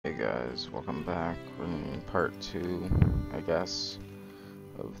guys, welcome back. We're in part 2, I guess,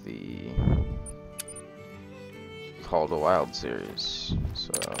 of the Call of the Wild series.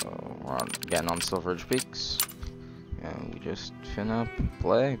 So, we're again on Silveridge Peaks, and we just finna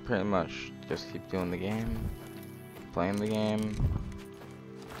play, pretty much. Just keep doing the game, playing the game,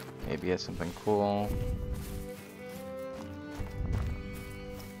 maybe get something cool.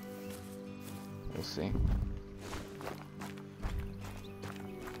 We'll see.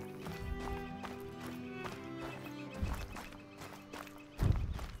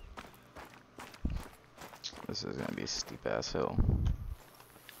 This is gonna be a steep ass hill.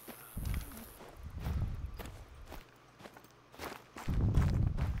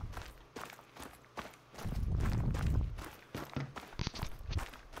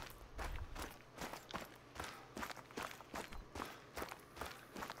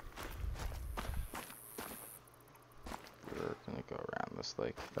 We're gonna go around this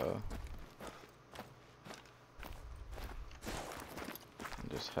lake though. And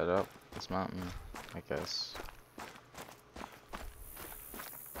just head up this mountain, I guess.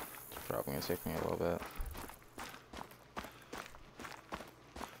 It's probably gonna take me a little bit.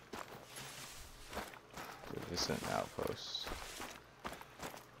 This is an outpost.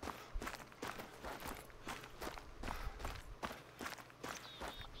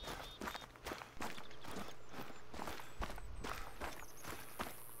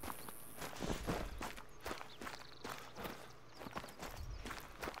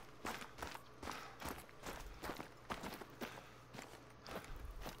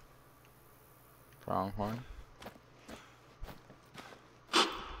 Pronghorn.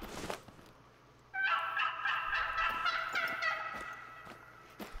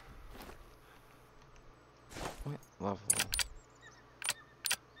 What level?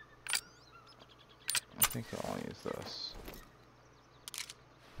 I think I'll use this.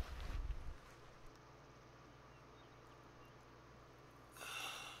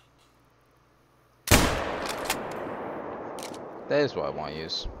 That is what I want to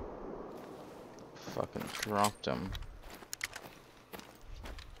use. Fucking dropped him.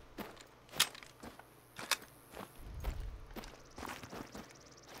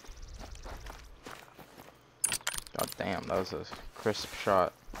 God damn, that was a crisp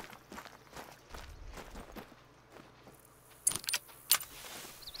shot.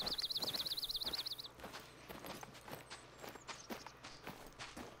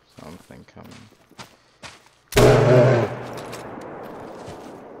 Something coming.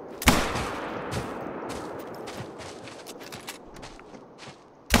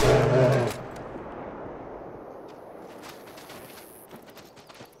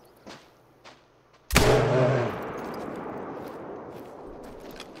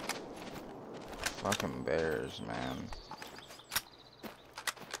 Fucking bears, man.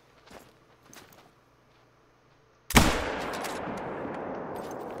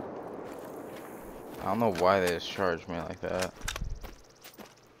 I don't know why they just charged me like that.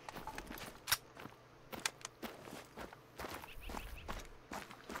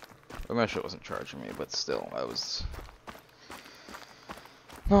 I wish it wasn't charging me, but still, I was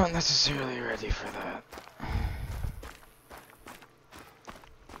not necessarily ready for that.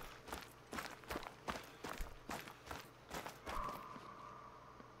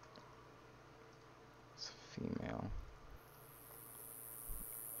 Female.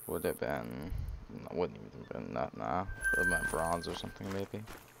 Would have been, no, wouldn't even been that, nah. Would have been bronze or something, maybe.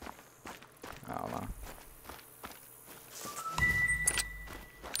 I don't know.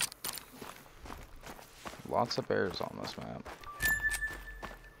 Lots of bears on this map.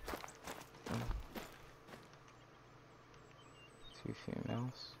 Two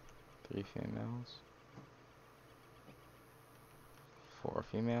females, 3 females, 4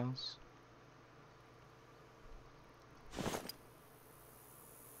 females.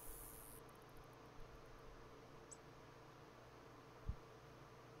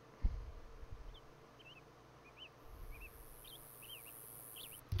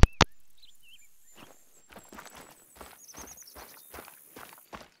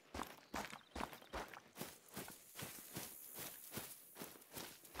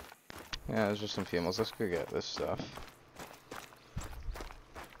 Yeah, there's just some females. Let's go get this stuff.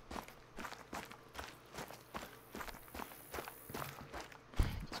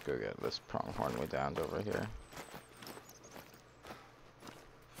 Let's go get this pronghorn we downed over here.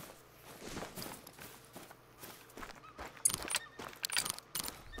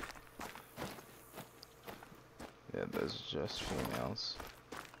 Yeah, those are just females.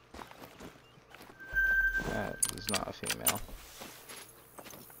 That is not a female.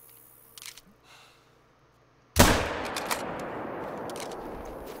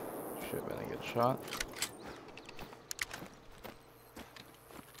 should have been a good shot.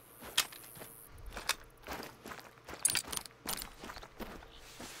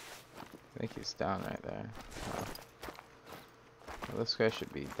 I think he's down right there. Oh. Well, this guy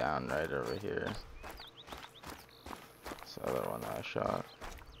should be down right over here. This other one I shot.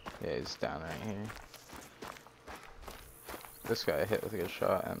 Yeah, he's down right here. This guy I hit with a good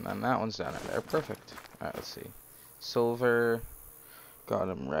shot, and then that one's down right there. Perfect. Alright, let's see. Silver. Got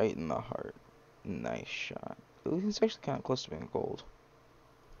him right in the heart. Nice shot. Ooh, he's actually kind of close to being gold.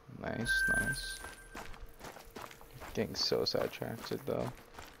 Nice, nice. Getting so sidetracked though.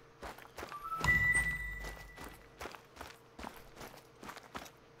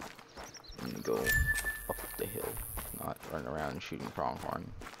 And go up the hill, not run around shooting pronghorn.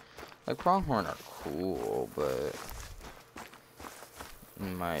 Like, pronghorn are cool, but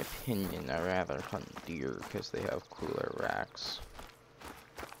in my opinion, I rather hunt deer because they have cooler racks.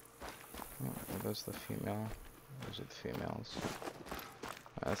 Oh, there's the female. Those are the females.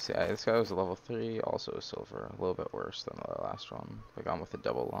 Let's see, this guy was a level 3, also a silver. A little bit worse than the last one. But gone with a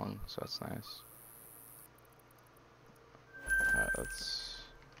double lung, so that's nice. Alright, let's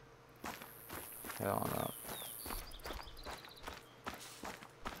head on up.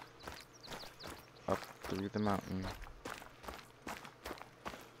 Up through the mountain.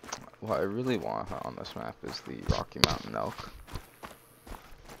 What I really want to hunt on this map is the Rocky Mountain elk.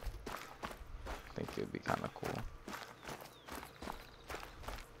 I think it would be kind of cool.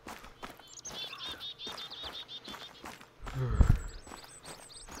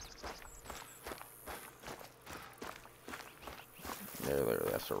 They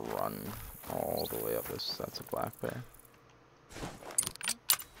literally have to run all the way up this. That's a black bear.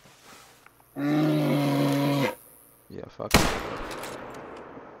 Yeah, fuck it.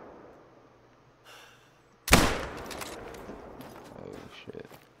 Oh shit.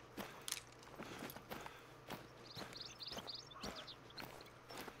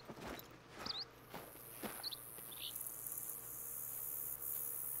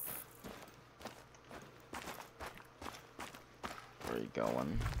 Where are you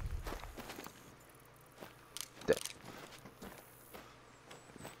going?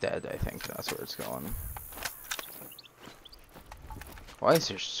 Dead, I think that's where it's going. Why is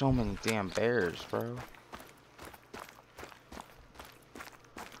there so many damn bears, bro?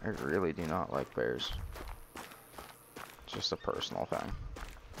 I really do not like bears. It's just a personal thing.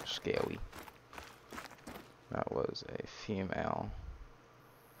 They're scaly. That was a female.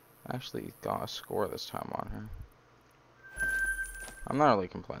 Actually got a score this time on her. I'm not really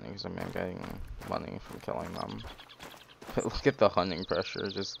complaining because I'm getting money from killing them. But look at the hunting pressure,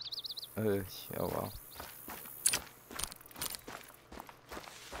 just, oh well.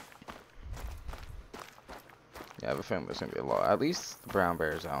 Yeah, I have a feeling there's gonna be a lot. At least the brown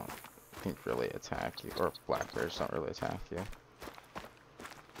bears don't, I think, really attack you, or black bears don't really attack you.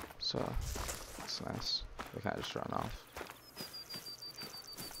 So, it's nice. They kind of just run off.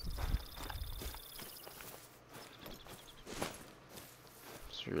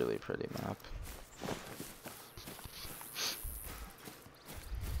 It's a really pretty map.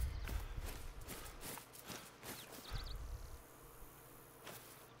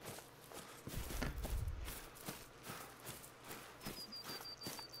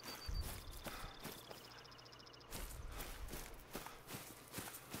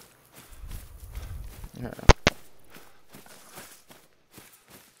 Yeah.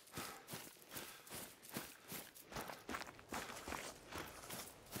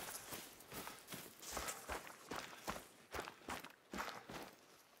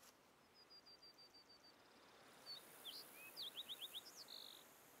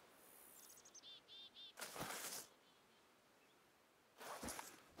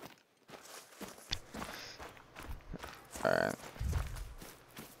 Alright.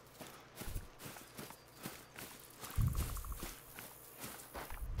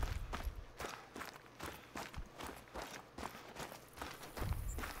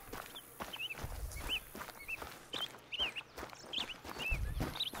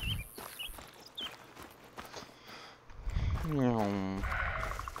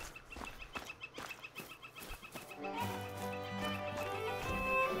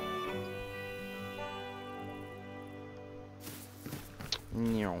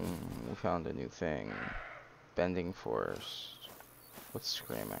 We found a new thing. Bending forest. What's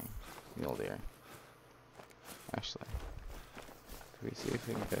screaming? Mule deer. Actually, can we see if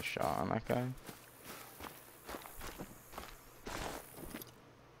we can get a shot on that guy?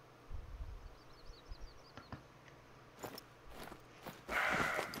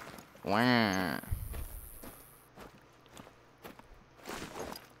 Wah.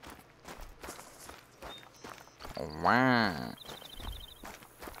 Wow.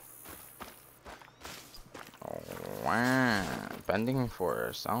 Wow. Bending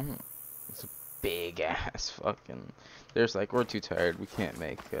forest. I don't. It's a big ass fucking. There's like, we're too tired. We can't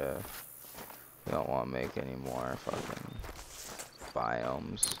make, we don't want to make any more fucking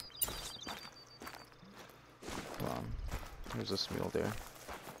biomes. Come on. There's a mule deer.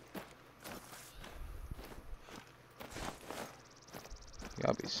 You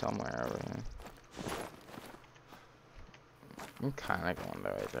gotta be somewhere over here. I'm kinda going the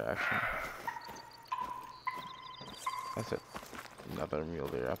right direction. That's it. Another mule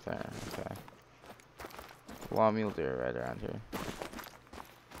deer up there. Okay. A lot of mule deer right around here.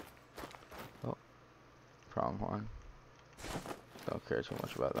 Oh. Pronghorn. Don't care too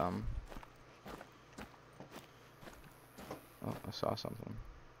much about them. Oh, I saw something.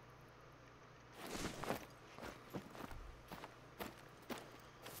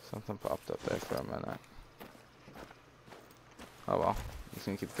 Something popped up there for a minute. Oh well. I'm just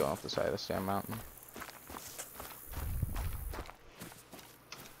gonna keep going up the side of the sand mountain.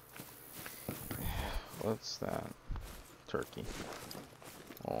 What's that? Turkey.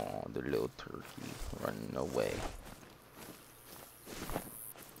 Oh, the little turkey running away.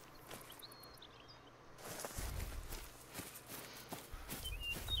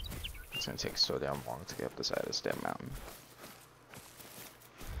 It's gonna take so damn long to get up the side of this damn mountain.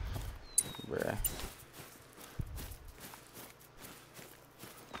 Bruh.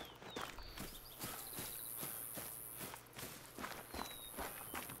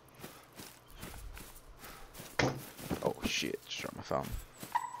 Oh shit, just dropped my phone.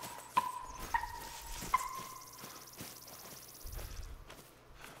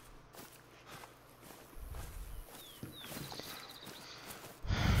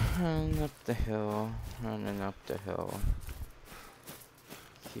 Running up the hill, running up the hill.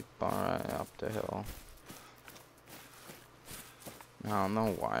 Keep on running up the hill. I don't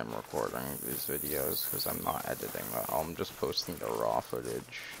know why I'm recording these videos, because I'm not editing that. I'm just posting the raw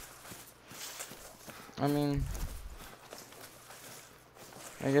footage. I mean,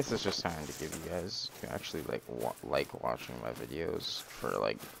 I guess it's just time to give you guys actually like watching my videos for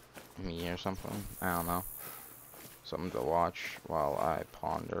like me or something. I don't know. Something to watch while I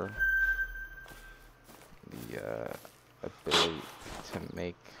ponder the ability to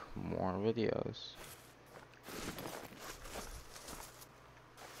make more videos.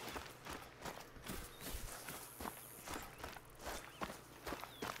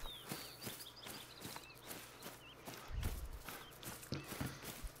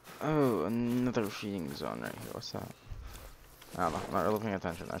 Oh, another feeding zone right here. What's that? I don't know. I'm not really paying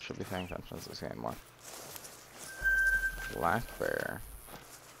attention. I should be paying attention to this game more. Black bear.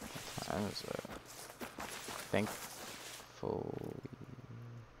 What time is it? Thankfully.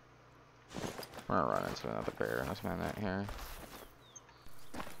 We're gonna run into another bear in this minute here.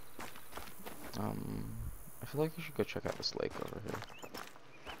 I feel like you should go check out this lake over here.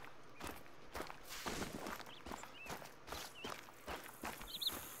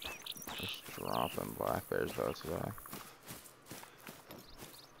 Just dropping black bears though today.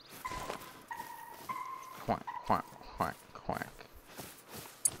 Quack, quack, quack, quack.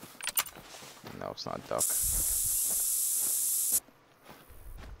 No, it's not a duck.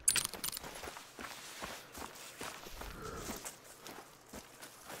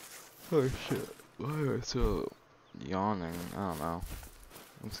 Oh shit. Why am I so yawning? I don't know.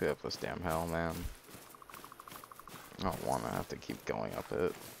 Let's get up this damn hill, man. I don't want to have to keep going up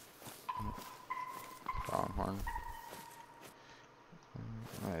it. Pronghorn.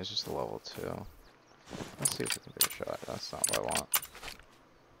 It's just a level 2. Let's see if we can take a shot. That's not what I want.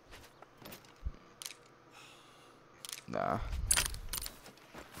 Nah.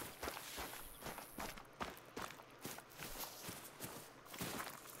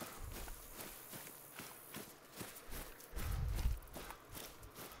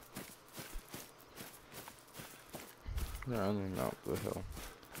 Running up the hill.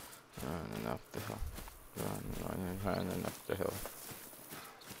 Running up the hill. Running up the hill.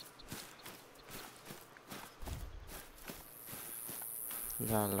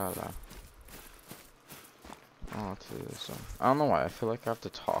 La la la. Oh, to this one. I don't know why. I feel like I have to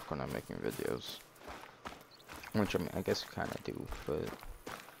talk when I'm making videos. Which, I mean, I guess you kind of do, but it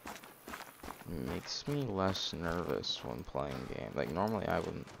makes me less nervous when playing game. Like, normally I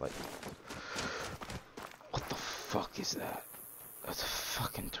wouldn't, like... What the fuck is that? That's a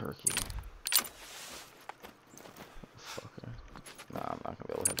fucking turkey. Fucker. Nah, I'm not gonna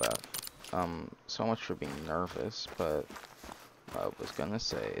be able to hit that. So much for being nervous, but what I was gonna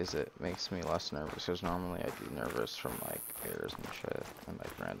say is it makes me less nervous, because normally I'd be nervous from, like, bears and shit, and,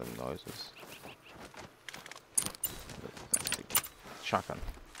 like, random noises. shotgun.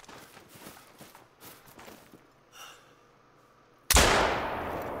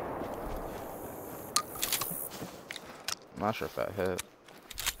 I'm not sure if that hit.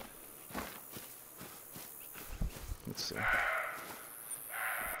 Let's see.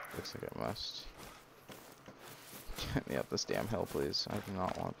 Looks like it must. Get me up this damn hill, please. I do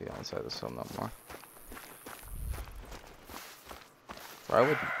not want to be outside this hill no more. Or I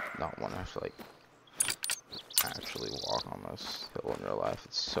would not want to like actually walk on this hill in real life.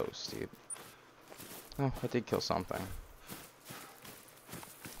 It's so steep. Oh, I did kill something.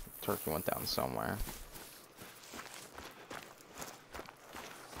 Turkey went down somewhere.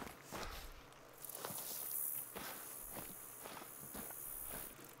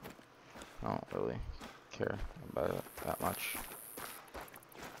 I don't really care about it that much.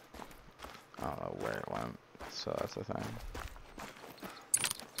 I don't know where it went, so that's the thing.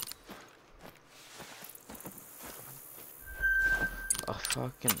 A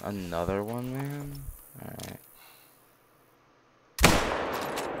fucking another one, man? Alright.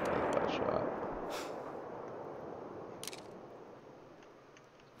 Bad shot.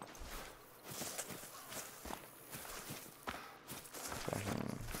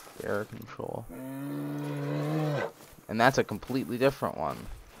 Fucking air control. And that's a completely different one.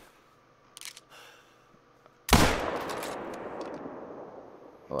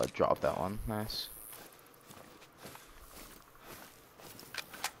 Oh, I dropped that one. Nice.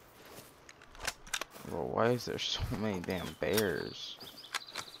 Bro, why is there so many damn bears?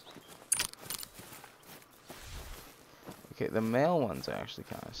 Okay, the male ones actually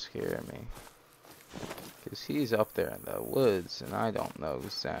kind of scare me. Because he's up there in the woods, and I don't know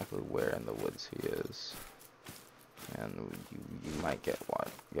exactly where in the woods he is. And you might be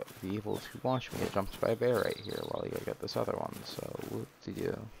able to watch me get jumped by a bear right here while you get this other one. So,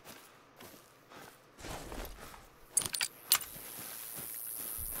 whoop-de-doo.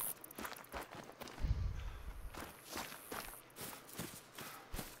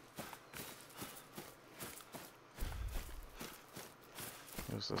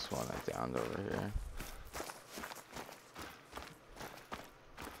 There's this one I downed over here.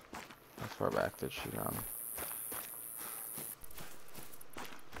 How far back did she run?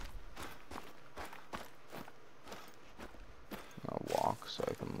 I'll walk so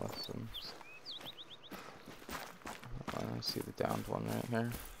I can listen. I see the downed one right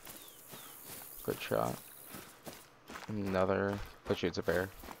here. Good shot. Another. Oh, shoot, it's a bear.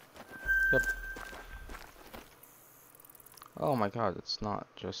 Yep. Oh my god, it's not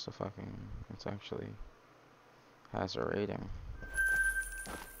just a fucking. It's actually has a rating.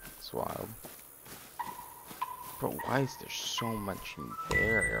 It's wild. Bro, why is there so much in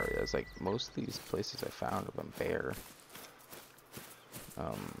bear areas? Like, most of these places I found have been bear.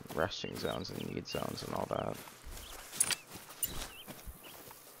 Resting zones and need zones and all that.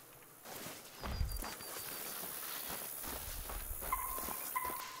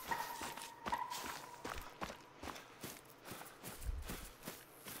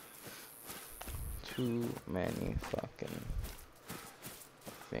 Too many fucking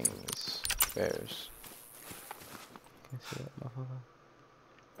things. Bears. Can I see that motherfucker?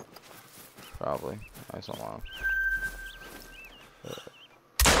 Probably. I just don't want them.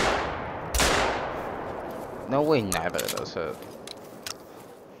 No way neither of those hit.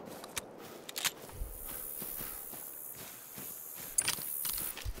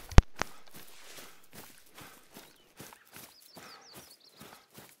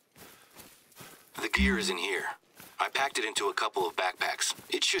 The gear is in here. I packed it into a couple of backpacks.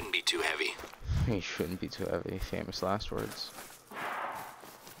 It shouldn't be too heavy. It shouldn't be too heavy. Famous last words.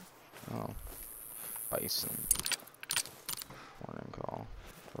 Oh. Bison. Warning call.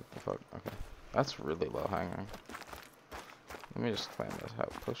 What the fuck? Okay. That's really low hanging. Let me just claim this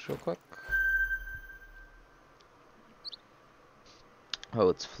outpost real quick. Oh,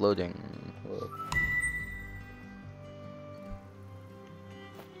 it's floating.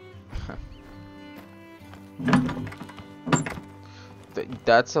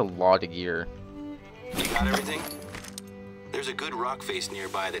 That's a lot of gear. You got everything? There's a good rock face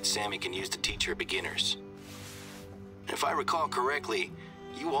nearby that Sammy can use to teach her beginners. If I recall correctly,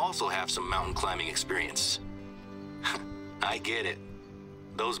 you also have some mountain climbing experience. I get it.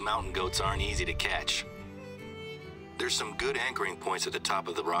 Those mountain goats aren't easy to catch. There's some good anchoring points at the top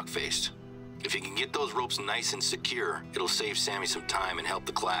of the rock face. If you can get those ropes nice and secure, it'll save Sammy some time and help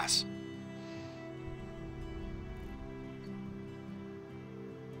the class.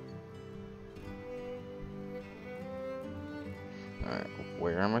 Alright,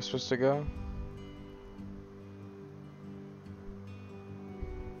 where am I supposed to go?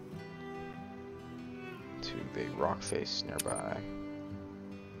 To the rock face nearby.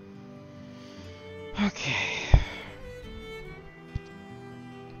 Okay.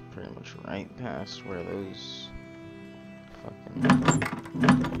 Pretty much right past where those fucking...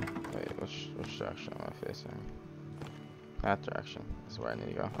 Wait, which direction am I facing? That direction is where I need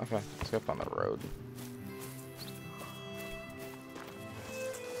to go. Okay, let's go up on the road.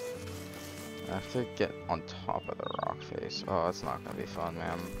 I have to get on top of the rock face. Oh, that's not gonna be fun,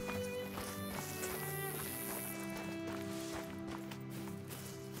 man.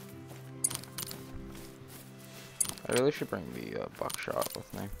 I really should bring the buckshot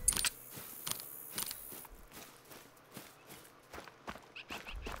with me.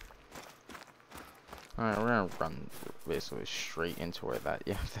 Alright, we're gonna run basically straight into where that,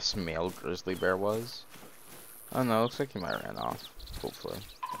 yeah, this male grizzly bear was. Oh no, looks like he might have ran off. Hopefully.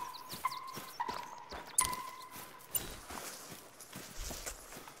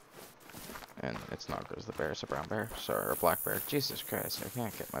 And it's not a grizzly bear, it's a brown bear. Sorry, a black bear. Jesus Christ, I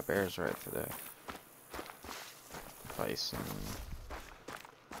can't get my bears right today. Bison.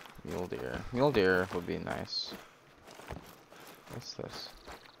 Mule deer. Mule deer would be nice. What's this?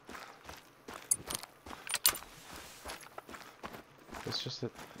 It's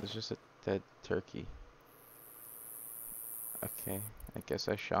just a dead turkey. Okay, I guess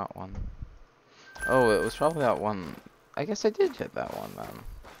I shot one. Oh, it was probably that one. I guess I did hit that one then.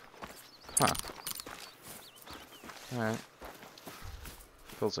 Huh. Alright.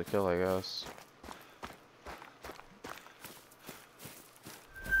 Kills a kill, I guess.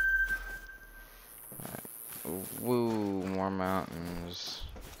 Alright. Woo, more mountains.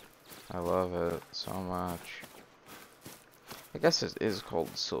 I love it so much. I guess it is called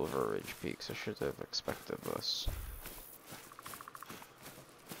Silver Ridge Peaks. I should have expected this.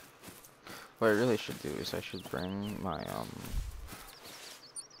 What I really should do is I should bring my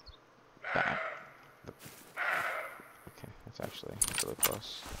back. Okay, that's actually really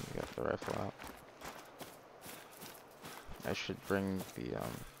close. We got the rifle out. I should bring the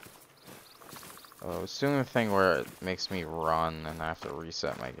oh, it's doing the thing where it makes me run and I have to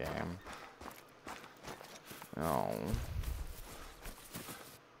reset my game. Oh.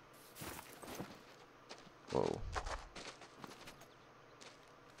 Whoa.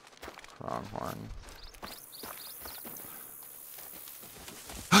 Pronghorn.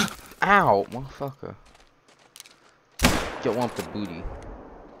 Ow, motherfucker. Get one up the booty.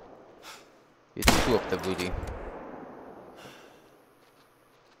 Get two up the booty.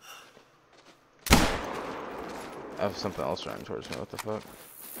 I have something else running towards me, what the fuck?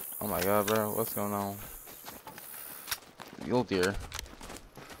 Oh my god, bro, what's going on? Mule deer.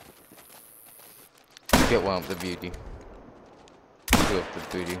 Get one up the beauty. Two up the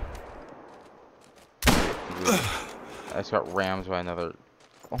booty. I just got rammed by another.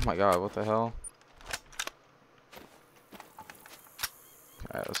 Oh my god, what the hell?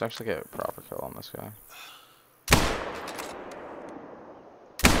 Alright, let's actually get a proper kill on this guy.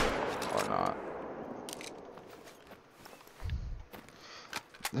 Or not.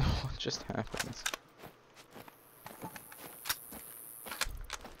 What just happened?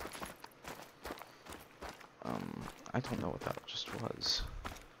 I don't know what that just was.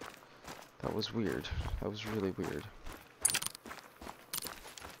 That was weird. That was really weird.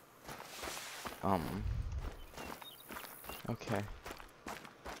 Okay.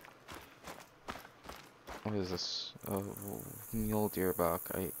 What is this? Oh, mule deer buck.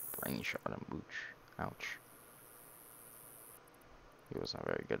 I brain shot him. Ooch. Ouch. He wasn't a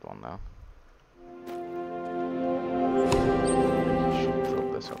very good one though. Should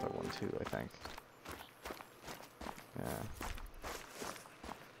kill this other one too, I think. Yeah.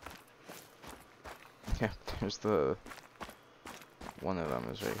 Yeah, there's the... One of them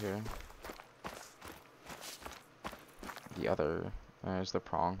is right here. The other... There's the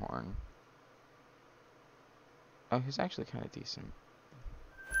pronghorn. Oh, he's actually kind of decent.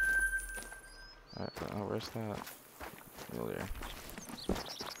 Alright, oh, where's that? Mule deer.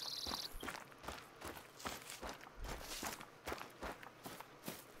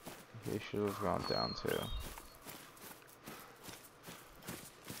 He should have gone down too.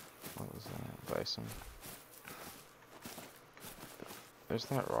 What was that? Bison. There's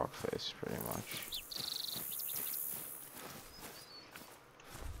that rock face, pretty much.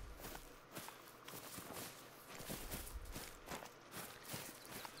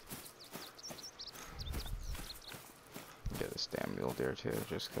 Get this damn mule deer too,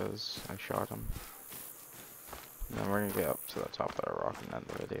 just because I shot him. And then we're gonna get up to the top of that rock and end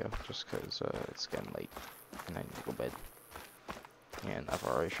the video, just because it's getting late and I need to go to bed. And I've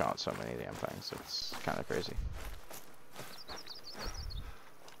already shot so many damn things, it's kind of crazy.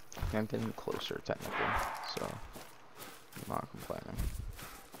 I'm getting closer technically, so I'm not complaining.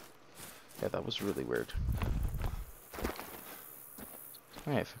 Yeah, that was really weird.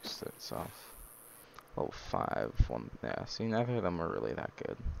 Oh, yeah, it fixed itself. Level 5, yeah, see, neither of them were really that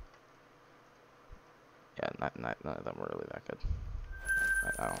good. Yeah, none of them were really that good.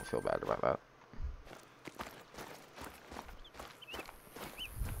 I don't feel bad about that.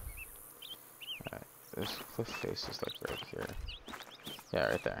 Alright, this cliff face is like right here. Yeah,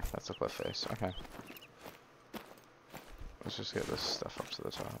 right there. That's the cliff face. Okay. Let's just get this stuff up to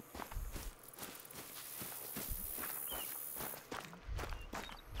the top.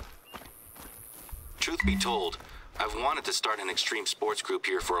 Truth be told, I've wanted to start an extreme sports group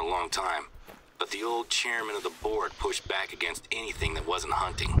here for a long time, but the old chairman of the board pushed back against anything that wasn't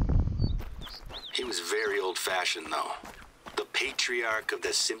hunting. He was very old-fashioned, though. The patriarch of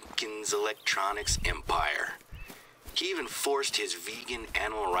the Simpkins Electronics Empire. He even forced his vegan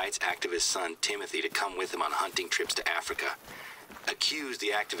animal rights activist son, Timothy, to come with him on hunting trips to Africa. Accused the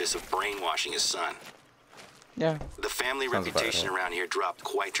activist of brainwashing his son. Yeah. The family reputation around here dropped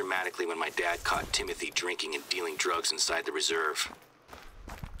quite dramatically when my dad caught Timothy drinking and dealing drugs inside the reserve.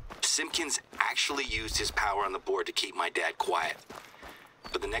 Simpkins actually used his power on the board to keep my dad quiet.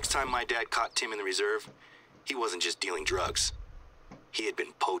 But the next time my dad caught Tim in the reserve, he wasn't just dealing drugs. He had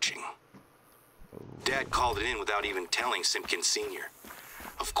been poaching. Dad called it in without even telling Simpkins Sr.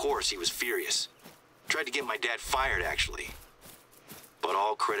 Of course, he was furious. Tried to get my dad fired, actually. But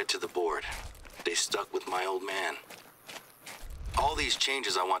all credit to the board. They stuck with my old man. All these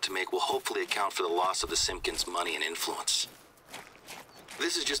changes I want to make will hopefully account for the loss of the Simpkins' money and influence.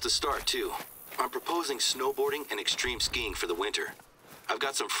 This is just the start, too. I'm proposing snowboarding and extreme skiing for the winter. I've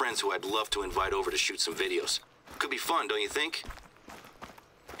got some friends who I'd love to invite over to shoot some videos. Could be fun, don't you think?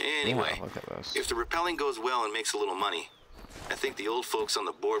 Anyway, yeah, look at this. If the rappelling goes well and makes a little money, I think the old folks on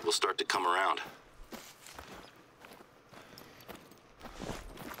the board will start to come around.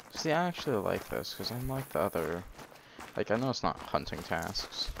 See, I actually like this, because unlike the other, like, I know it's not hunting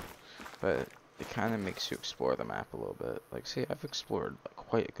tasks, but it kind of makes you explore the map a little bit. Like, see, I've explored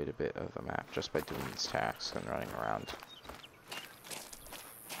quite a good bit of the map just by doing these tasks and running around.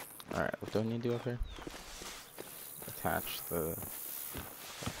 Alright, what do I need to do up here? Attach the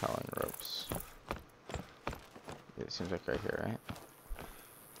rappelling ropes. It seems like right here, right?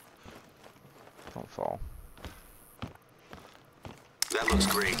 Don't fall. That looks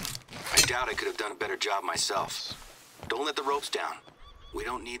great. I doubt I could have done a better job myself. Don't let the ropes down. We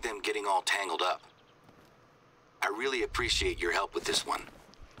don't need them getting all tangled up. I really appreciate your help with this one.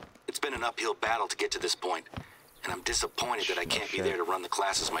 It's been an uphill battle to get to this point, and I'm disappointed that I can't be there to run the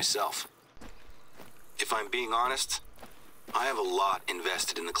classes myself. If I'm being honest, I have a lot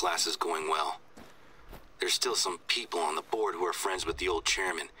invested in the classes going well. There's still some people on the board who are friends with the old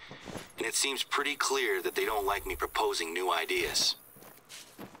chairman, and it seems pretty clear that they don't like me proposing new ideas.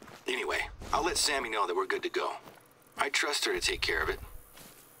 Anyway, I'll let Sammy know that we're good to go. I trust her to take care of it.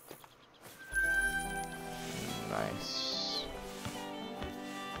 Nice.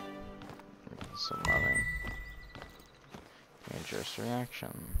 Some money. Dangerous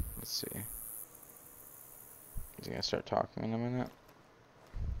reaction. Let's see. Is he gonna start talking in a minute?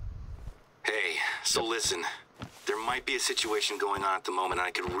 Hey, so listen. There might be a situation going on at the moment and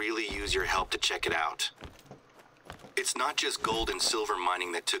I could really use your help to check it out. It's not just gold and silver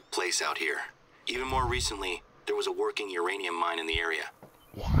mining that took place out here. Even more recently, there was a working uranium mine in the area.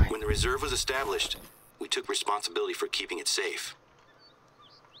 What? When the reserve was established, we took responsibility for keeping it safe.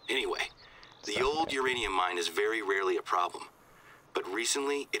 Anyway, the old uranium mine is very rarely a problem. But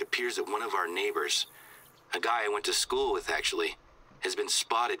recently, it appears that one of our neighbors, a guy I went to school with actually, has been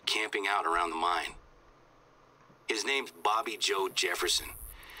spotted camping out around the mine. His name's Bobby Joe Jefferson.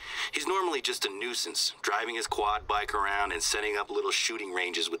 He's normally just a nuisance, driving his quad bike around and setting up little shooting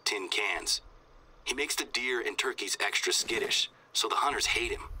ranges with tin cans. He makes the deer and turkeys extra skittish, so the hunters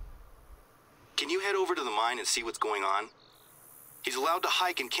hate him. Can you head over to the mine and see what's going on? He's allowed to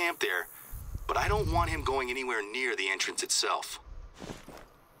hike and camp there, but I don't want him going anywhere near the entrance itself.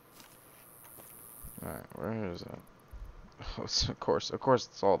 Alright, where is it? Oh, of course,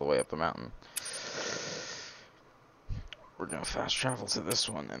 it's all the way up the mountain. We're gonna fast travel to this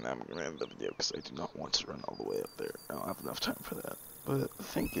one, and I'm gonna end the video because I do not want to run all the way up there. I don't have enough time for that. But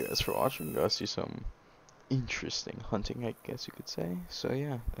thank you guys for watching. You guys see some interesting hunting, I guess you could say. So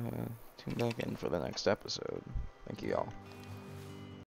yeah, tune back in for the next episode. Thank you all.